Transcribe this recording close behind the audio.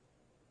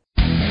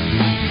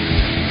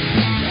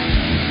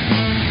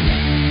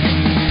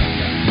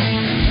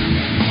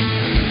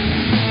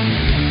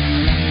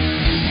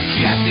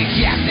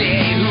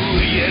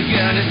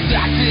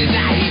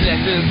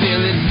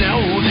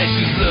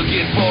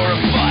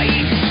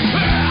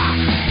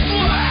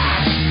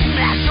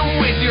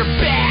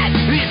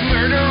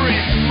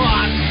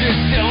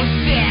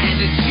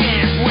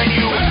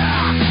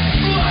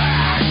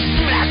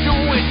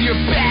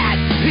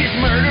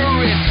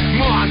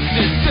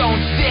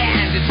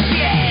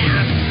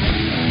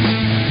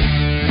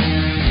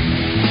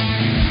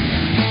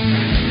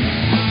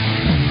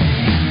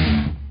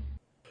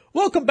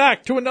welcome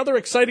back to another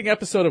exciting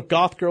episode of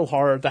Goth Girl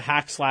Horror, the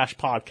Hack Slash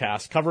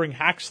podcast, covering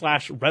Hack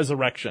Slash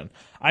Resurrection.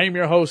 I am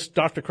your host,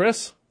 Dr.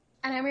 Chris.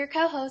 And I'm your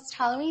co-host,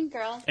 Halloween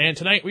Girl. And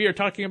tonight we are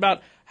talking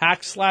about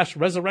Hack Slash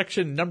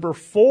Resurrection number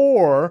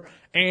 4,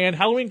 and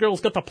Halloween Girl's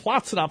got the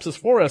plot synopsis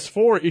for us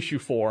for issue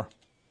 4.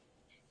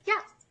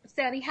 Yes.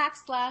 So the Hack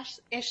Slash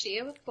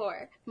issue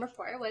 4, number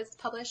 4, was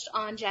published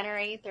on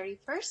January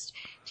 31st,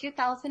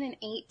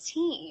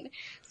 2018.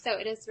 So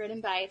it is written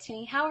by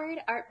Tini Howard,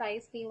 art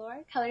by C. Lore,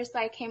 colors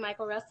by K.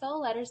 Michael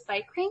Russell, letters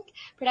by Crink,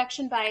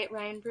 production by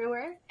Ryan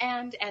Brewer,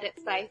 and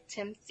edits by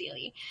Tim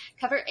Seeley.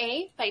 Cover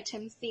A by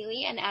Tim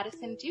Seeley and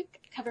Addison Duke.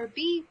 Cover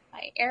B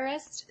by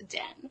Arist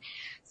Den.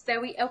 So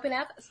we open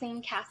up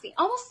seeing Cassie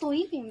almost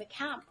leaving the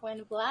camp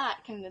when Vlad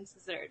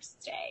convinces her to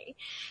stay.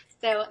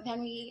 So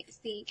then we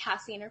see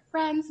Cassie and her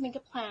friends make a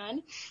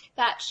plan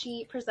that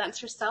she presents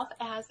herself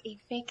as a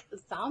fake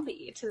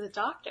zombie to the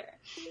doctor,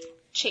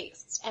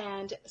 Chase,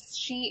 and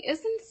she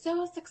isn't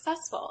so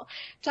successful.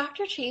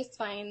 Dr. Chase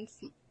finds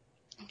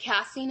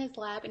Cassie in his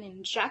lab and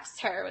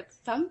injects her with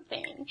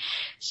something.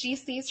 She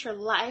sees her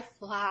life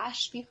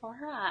flash before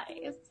her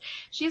eyes.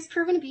 She is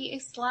proven to be a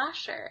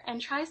slasher and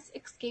tries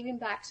escaping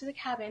back to the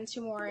cabin to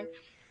warn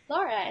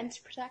Laura and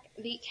to protect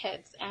the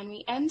kids. And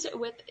we end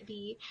with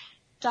the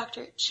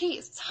Dr.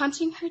 Chase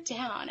hunting her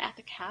down at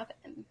the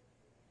cabin.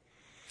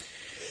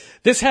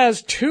 This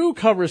has 2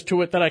 covers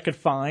to it that I could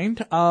find.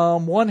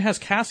 One has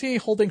Cassie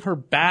holding her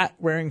bat,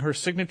 wearing her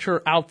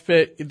signature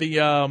outfit, the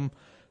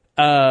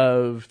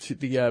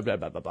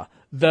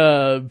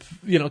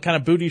kind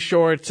of booty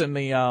shorts and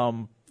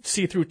the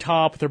see-through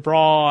top with her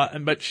bra,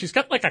 but she's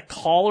got like a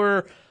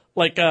collar,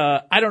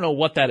 I don't know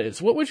what that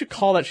is. What would you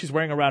call that she's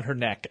wearing around her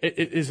neck?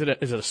 Is it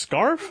a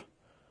scarf?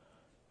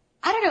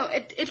 I don't know.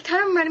 It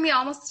kind of reminded me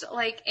almost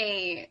like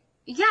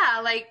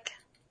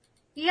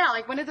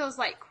one of those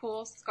like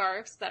cool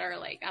scarves that are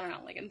like, I don't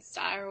know, like in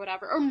style or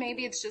whatever. Or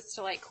maybe it's just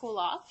to like cool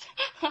off.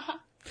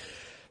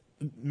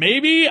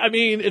 Maybe. I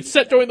mean, it's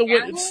set during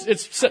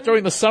it's set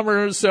during the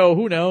summer, so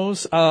who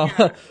knows?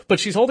 But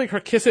she's holding her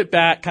Kiss It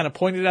bat, kind of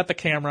pointed at the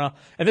camera.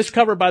 And this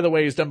cover, by the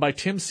way, is done by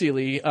Tim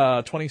Seeley,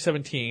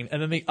 2017.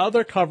 And then the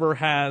other cover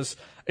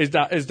is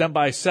done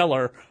by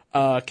Seller.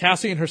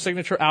 Cassie in her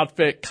signature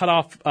outfit, cut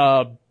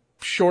off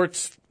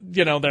shorts.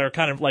 They're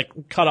kind of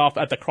like cut off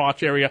at the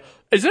crotch area.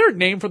 Is there a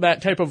name for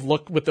that type of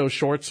look with those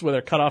shorts where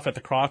they're cut off at the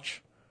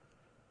crotch?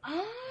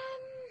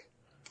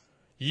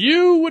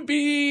 You would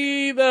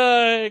be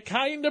the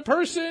kind of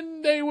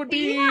person they would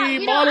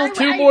be modeled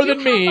to more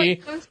than me.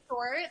 Like those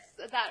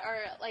shorts that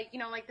are like,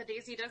 like the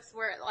Daisy Dukes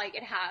where like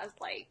it has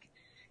like,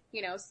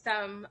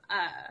 some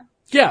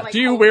Yeah, like, do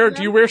you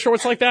wear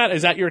shorts like that?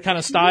 Is that your kind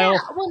of style? Yeah,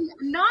 well,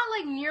 not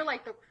like near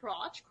like the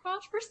crotch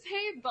per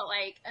se, but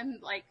like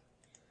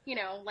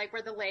like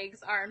where the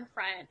legs are in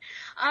front.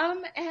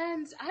 And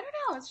I don't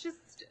know, it's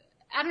just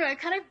it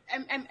kind of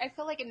I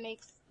feel like it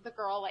makes the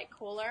girl like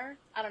cooler.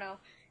 I don't know.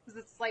 Because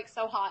it's like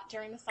so hot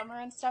during the summer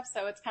and stuff,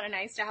 so it's kind of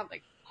nice to have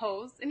like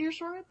hose in your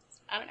shorts.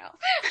 I don't know.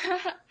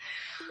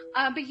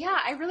 But yeah,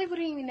 I really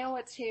wouldn't even know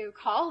what to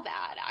call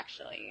that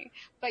actually.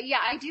 But yeah,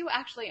 I do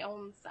actually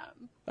own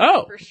some.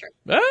 Oh, for sure.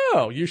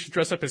 Oh, you should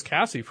dress up as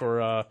Cassie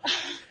for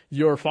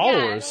your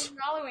followers.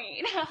 Yeah,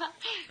 Halloween.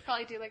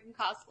 Probably do like a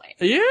cosplay.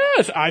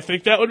 Yes, I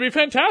think that would be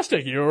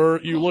fantastic. You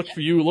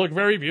look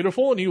very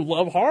beautiful and you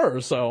love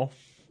horror, so.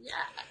 Yeah.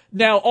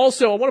 Now,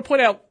 also, I want to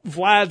point out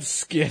Vlad's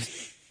skin.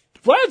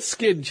 Vlad's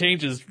skin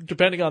changes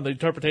depending on the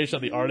interpretation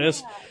of the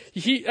artist.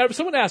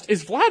 Someone asked,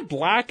 is Vlad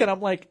black? And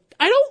I'm like,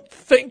 I don't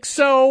think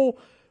so,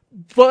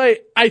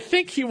 but I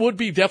think he would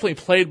be definitely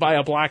played by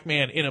a black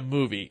man in a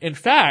movie. In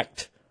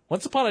fact,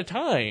 once upon a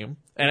time,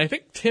 and I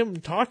think Tim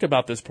talked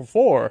about this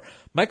before,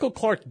 Michael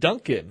Clark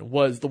Duncan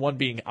was the one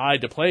being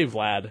eyed to play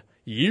Vlad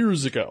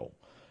years ago.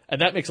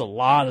 And that makes a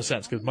lot of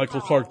sense because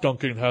Michael Clark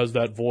Duncan has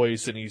that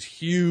voice and he's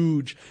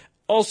huge.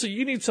 Also,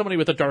 you need somebody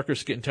with a darker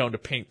skin tone to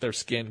paint their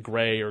skin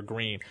gray or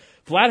green.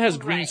 Vlad has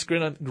green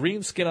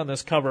skin on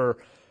this cover,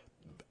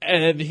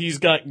 and he's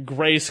got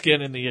gray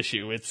skin in the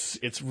issue.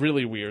 It's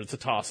really weird. It's a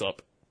toss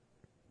up.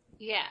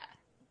 Yeah.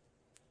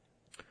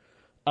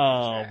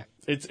 Sure.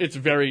 It's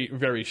very,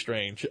 very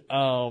strange.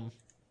 So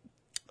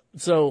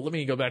let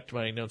me go back to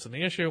my notes on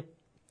the issue.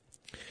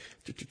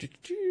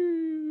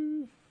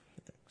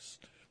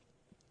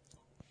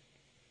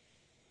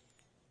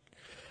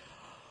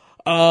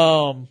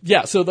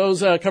 So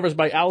those covers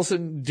by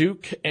Addison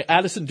Duke,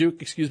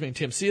 and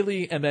Tim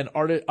Seeley, and then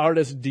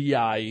artist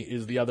DI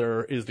is the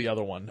other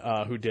one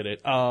who did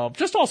it.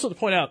 Just also to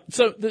point out,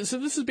 so this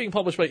is being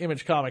published by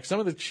Image Comics. Some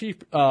of the chief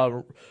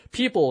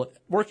people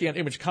working on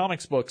Image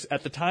Comics books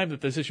at the time that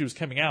this issue was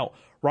coming out.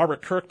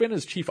 Robert Kirkman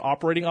is Chief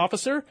Operating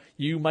Officer.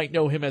 You might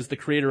know him as the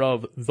creator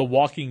of The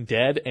Walking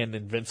Dead and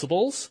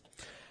Invincibles.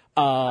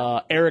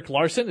 Eric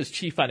Larson is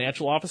Chief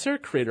Financial Officer,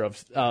 creator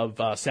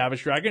of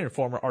Savage Dragon and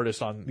former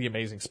artist on The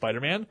Amazing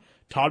Spider-Man.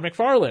 Todd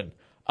McFarlane,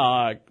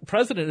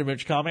 President of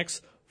Image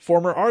Comics,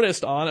 former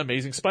artist on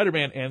Amazing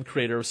Spider-Man and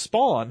creator of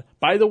Spawn.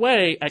 By the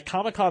way, at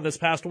Comic-Con this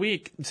past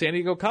week, San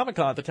Diego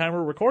Comic-Con, at the time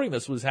we're recording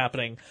this was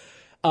happening,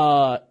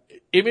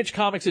 Image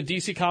Comics and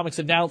DC Comics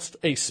announced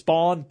a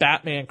Spawn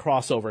Batman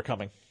crossover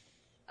coming.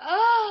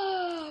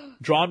 Oh!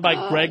 Drawn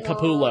by Greg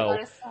Capullo.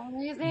 That is so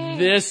amazing.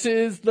 This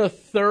is the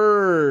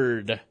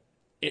third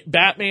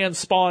Batman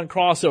Spawn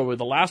crossover.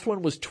 The last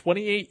one was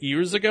 28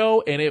 years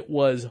ago, and it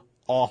was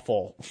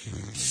awful.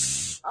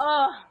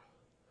 Oh.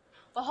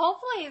 Well,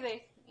 hopefully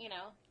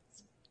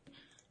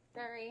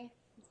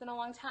it's been a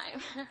long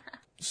time.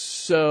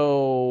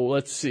 So,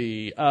 let's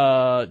see.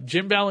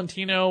 Jim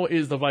Valentino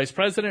is the vice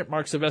president.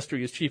 Mark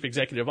Silvestri is chief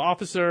executive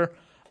officer.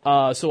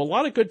 So a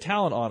lot of good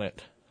talent on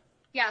it.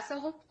 Yeah, so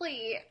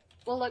hopefully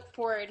we'll look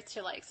forward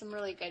to some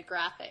really good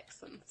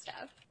graphics and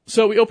stuff.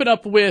 So we open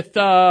up with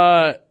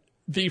the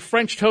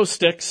French toast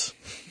sticks.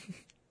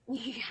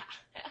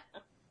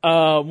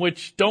 Yeah.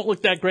 Which don't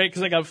look that great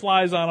because they got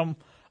flies on them.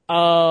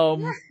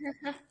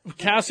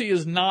 Cassie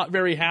is not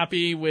very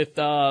happy with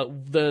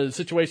the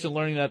situation,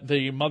 learning that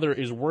the mother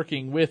is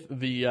working with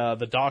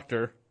the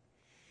doctor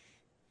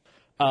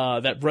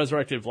that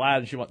resurrected Vlad,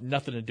 and she wants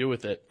nothing to do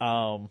with it.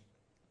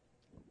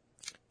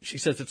 She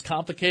says it's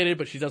complicated,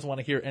 but she doesn't want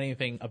to hear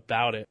anything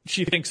about it.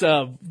 She thinks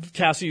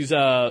Cassie's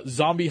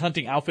zombie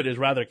hunting outfit is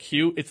rather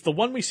cute. It's the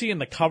one we see in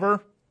the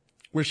cover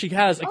where she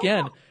has,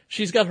 again,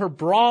 she's got her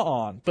bra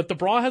on, but the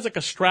bra has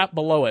a strap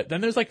below it.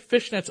 Then there's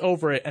fishnets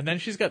over it, and then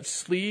she's got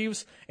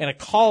sleeves and a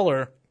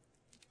collar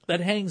that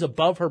hangs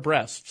above her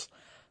breasts.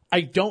 I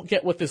don't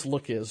get what this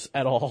look is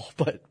at all,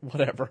 but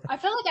whatever. I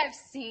feel like I've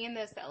seen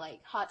this at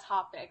Hot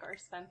Topic or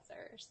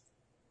Spencer's.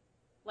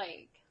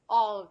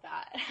 All of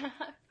that.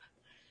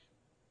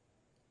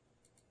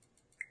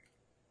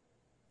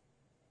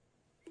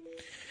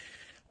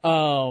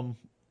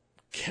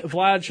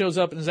 Vlad shows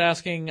up and is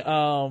asking,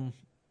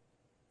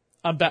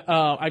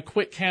 I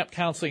quit camp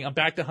counseling. I'm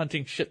back to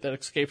hunting shit that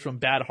escapes from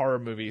bad horror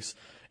movies.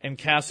 And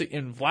Cassie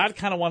and Vlad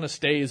kind of want to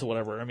stay or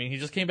whatever. I mean, he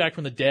just came back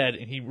from the dead,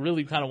 and he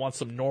really kind of wants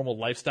some normal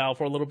lifestyle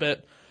for a little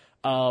bit,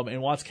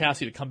 and wants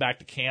Cassie to come back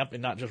to camp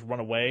and not just run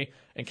away.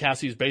 And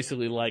Cassie's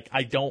basically like,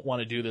 I don't want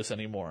to do this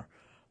anymore.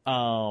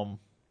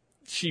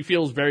 She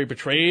feels very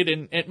betrayed,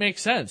 and it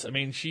makes sense. I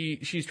mean,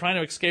 she's trying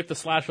to escape the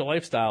slasher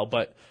lifestyle,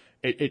 but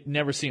it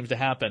never seems to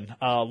happen.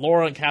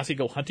 Laura and Cassie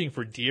go hunting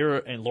for deer,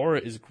 and Laura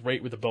is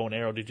great with the bow and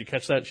arrow. Did you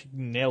catch that? She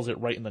nails it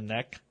right in the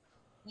neck.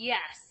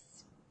 Yes.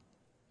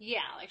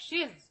 Yeah,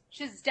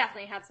 she's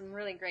definitely had some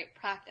really great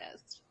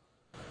practice.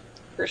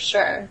 For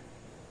sure.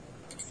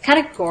 It's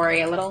kind of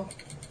gory a little.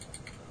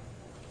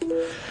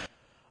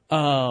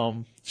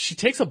 She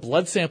takes a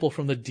blood sample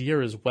from the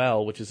deer as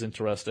well, which is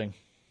interesting.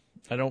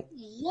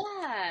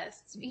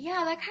 Yes.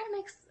 Yeah, that kind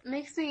of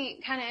makes me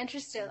kind of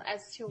interested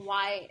as to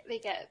why they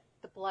get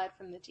the blood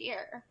from the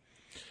deer.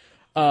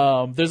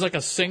 There's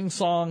a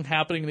sing-song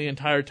happening the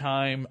entire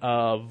time.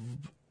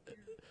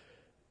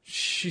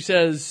 She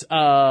says,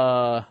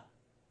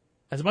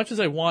 as much as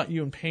I want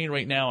you in pain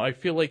right now, I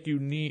feel like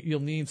you'll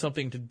need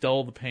something to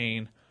dull the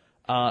pain.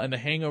 And the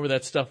hangover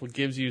that stuff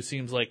gives you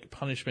seems like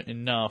punishment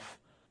enough.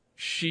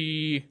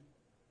 She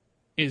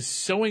is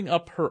sewing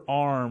up her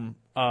arm,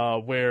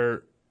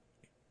 where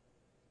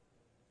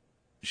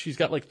she's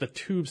got the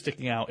tube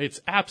sticking out. It's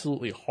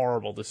absolutely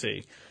horrible to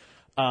see.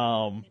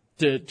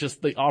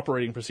 Just the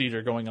operating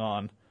procedure going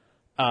on.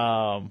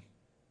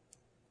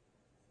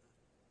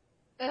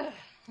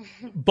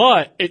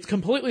 But it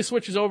completely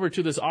switches over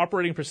to this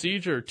operating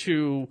procedure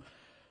to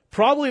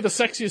probably the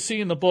sexiest scene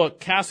in the book.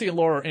 Cassie and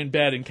Laura are in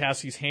bed, and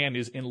Cassie's hand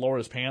is in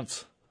Laura's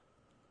pants.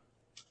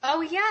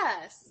 Oh,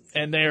 yes.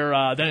 And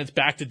then it's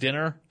back to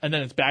dinner, and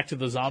then it's back to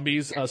the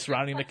zombies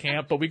surrounding the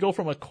camp. But we go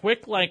from a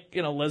quick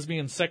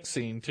lesbian sex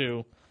scene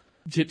to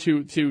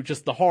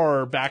just the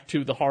horror, back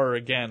to the horror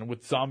again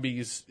with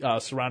zombies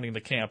surrounding the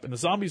camp. And the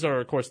zombies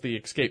are, of course, the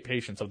escaped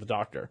patients of the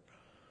doctor.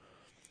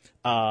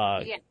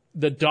 Yeah.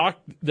 The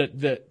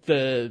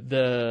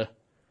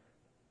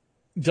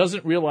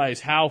doesn't realize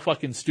how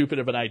fucking stupid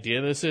of an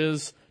idea this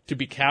is to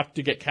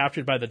get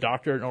captured by the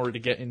doctor in order to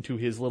get into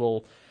his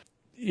little,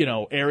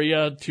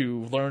 area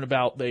to learn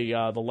about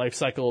the life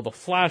cycle of the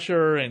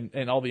flasher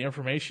and all the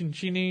information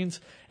she needs.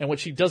 And what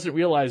she doesn't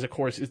realize, of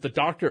course, is the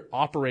doctor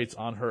operates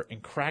on her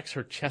and cracks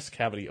her chest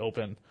cavity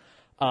open.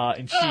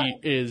 And she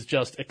is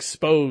just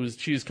exposed.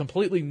 She's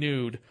completely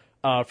nude,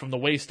 from the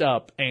waist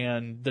up,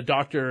 and the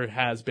doctor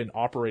has been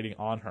operating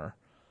on her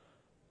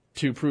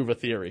to prove a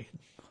theory.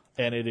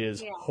 And it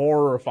is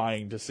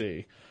horrifying to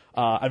see.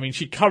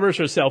 She covers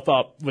herself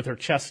up with her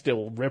chest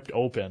still ripped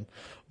open,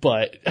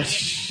 but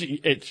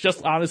it's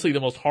just honestly the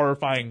most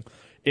horrifying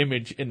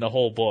image in the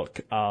whole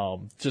book.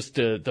 Just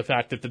the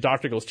fact that the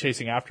doctor goes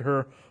chasing after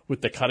her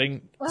with the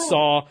cutting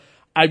saw.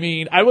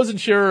 I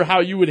wasn't sure how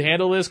you would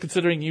handle this,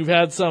 considering you've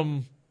had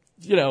some,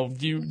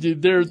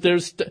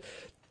 there's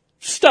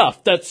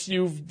stuff that's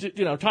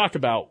talk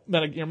about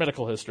your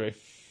medical history.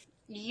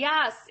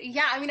 Yes.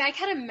 Yeah. I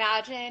can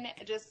imagine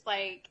just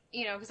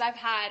because I've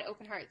had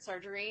open heart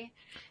surgery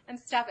and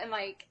stuff, and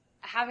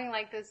having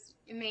this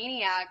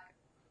maniac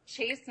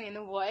chase me in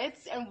the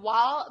woods, and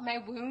while my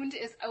wound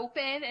is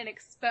open and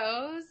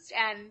exposed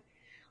and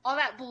all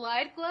that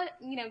blood,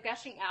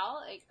 gushing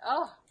out,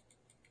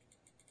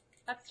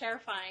 That's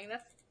terrifying.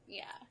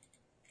 Yeah.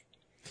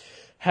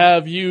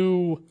 I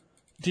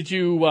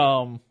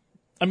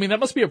mean, that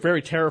must be a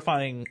very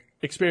terrifying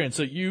experience.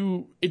 So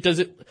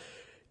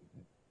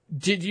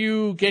did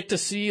you get to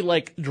see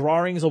like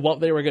drawings of what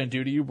they were going to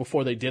do to you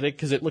before they did it?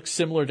 Because it looks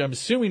similar to, I'm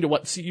assuming, to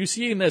what you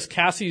see in this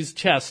Cassie's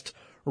chest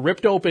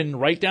ripped open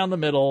right down the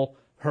middle,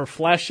 her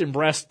flesh and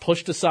breast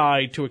pushed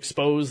aside to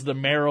expose the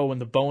marrow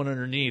and the bone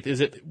underneath.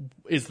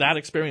 Is that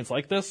experience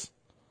like this?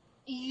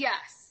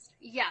 Yes.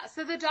 Yeah.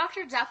 So the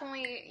doctor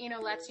definitely,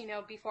 lets you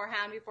know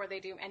beforehand before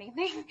they do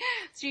anything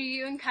to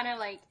you and kind of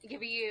like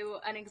give you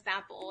an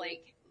example,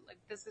 like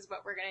this is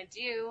what we're going to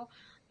do,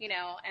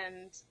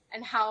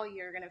 and how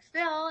you're going to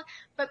feel.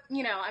 But,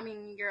 I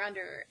mean, you're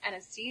under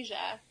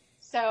anesthesia.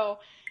 So,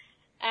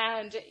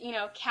 and,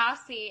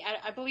 Cassie,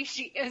 I believe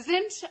she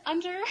isn't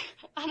under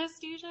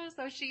anesthesia.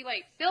 So she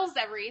like feels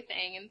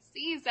everything and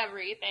sees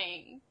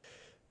everything.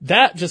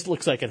 That just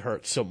looks like it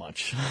hurts so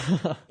much.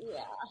 Yeah.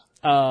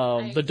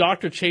 The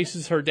doctor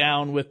chases her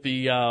down with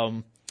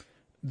God,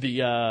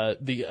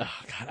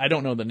 I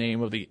don't know the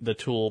name of the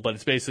tool, but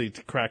it's basically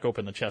to crack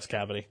open the chest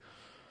cavity.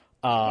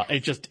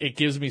 It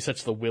gives me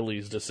such the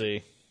willies to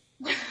see.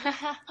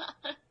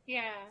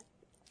 Yeah.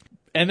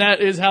 And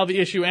that is how the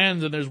issue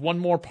ends, and there's one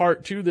more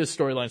part to this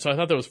storyline. So I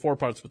thought there was 4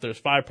 parts, but there's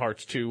 5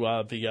 parts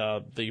to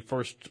the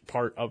first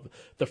part of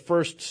the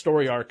first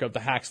story arc of the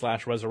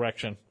Hack/Slash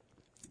Resurrection.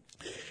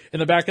 In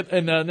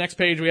the next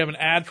page, we have an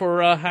ad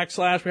for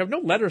Hack/Slash. We have no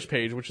letters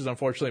page, which is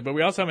unfortunate, but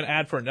we also have an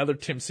ad for another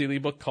Tim Seeley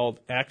book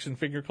called Action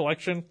Figure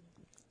Collection.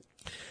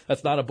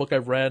 That's not a book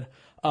I've read.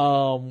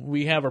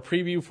 We have a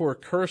preview for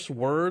Curse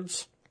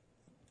Words,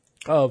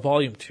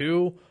 Volume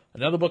 2.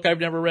 Another book I've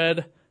never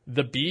read,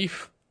 The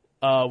Beef,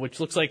 which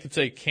looks like it's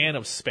a can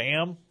of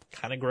Spam.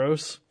 Kind of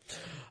gross.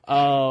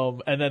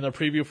 And then a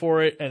preview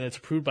for it, and it's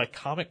approved by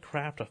Comic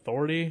Craft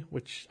Authority,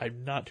 which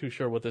I'm not too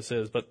sure what this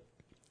is, but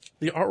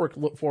the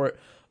artwork for it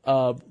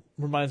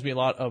reminds me a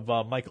lot of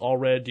Mike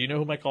Allred. Do you know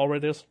who Mike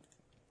Allred is?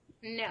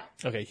 No.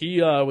 Okay,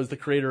 he was the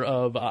creator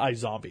of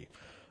iZombie.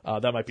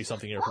 That might be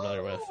something you're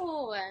familiar with.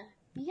 Oh,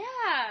 yeah.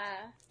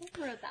 I've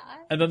heard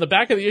that. And then the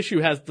back of the issue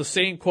has the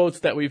same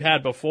quotes that we've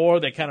had before.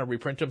 They kind of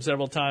reprint them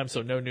several times,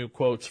 so no new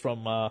quotes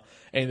from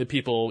any of the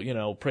people,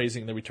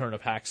 praising the return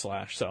of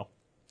Hack/Slash. So,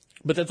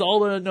 but that's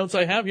all the notes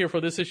I have here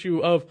for this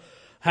issue of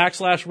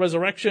Hack/Slash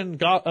Resurrection.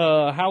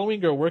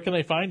 Halloween Girl, where can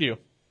they find you?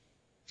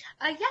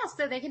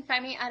 So they can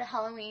find me at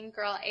Halloween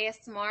Girl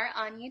ASMR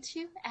on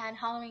YouTube and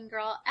Halloween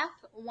Girl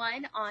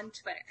F1 on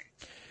Twitter.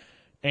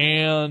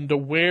 And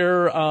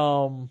where,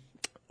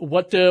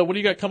 what do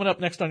you got coming up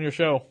next on your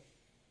show?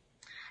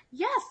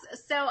 Yes.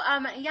 So I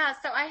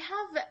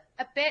have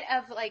a bit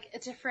of like a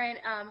different,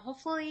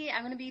 hopefully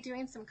I'm going to be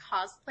doing some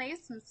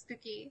cosplays, some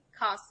spooky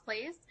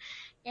cosplays.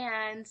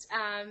 And,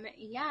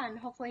 and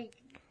hopefully,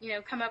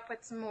 come up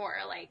with some more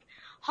like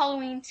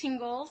Halloween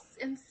tingles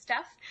and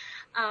stuff,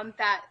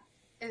 that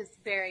is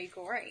very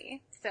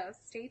gory. So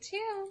stay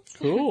tuned.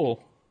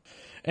 Cool.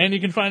 And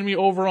you can find me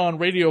over on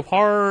Radio of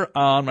Horror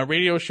on my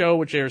radio show,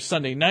 which airs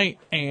Sunday night,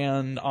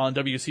 and on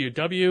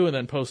WCW, and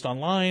then post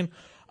online.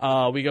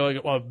 We got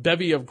a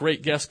bevy of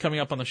great guests coming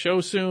up on the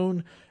show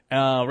soon.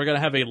 We're going to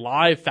have a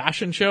live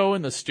fashion show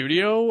in the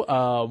studio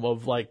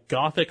of like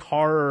gothic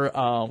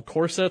horror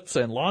corsets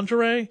and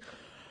lingerie.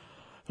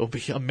 It'll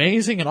be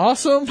amazing and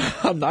awesome.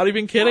 I'm not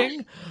even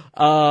kidding.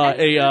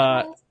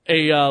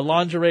 A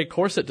lingerie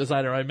corset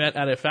designer I met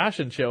at a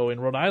fashion show in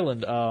Rhode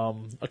Island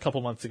a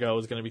couple months ago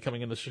is going to be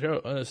coming in the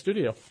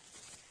studio.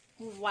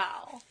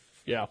 Wow.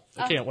 Yeah,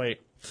 I can't wait.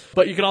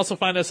 But you can also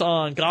find us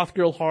on Goth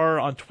Girl Horror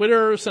on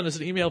Twitter. Send us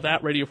an email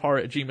at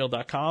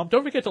radiohorror@gmail.com.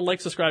 Don't forget to like,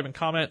 subscribe, and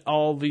comment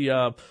all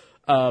the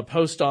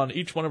posts on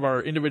each one of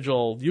our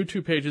individual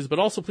YouTube pages. But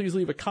also please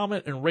leave a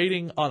comment and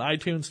rating on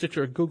iTunes,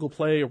 Stitcher, Google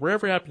Play, or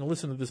wherever you happen to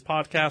listen to this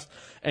podcast.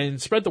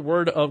 And spread the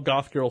word of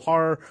Goth Girl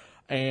Horror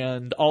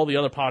and all the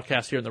other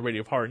podcasts here in the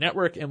Radio of Horror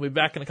Network. And we'll be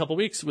back in a couple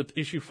weeks with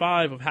issue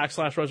 5 of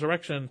Hack/Slash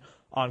Resurrection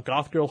on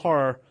Goth Girl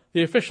Horror,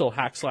 the official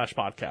Hack/Slash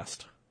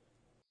podcast.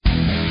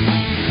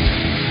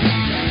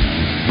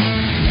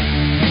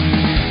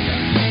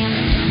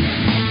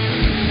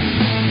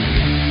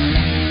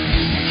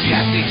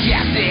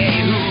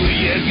 Cassie, who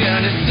you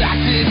gonna stop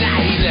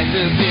tonight? Let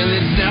the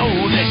villains know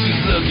that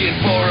she's looking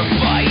for a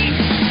fight.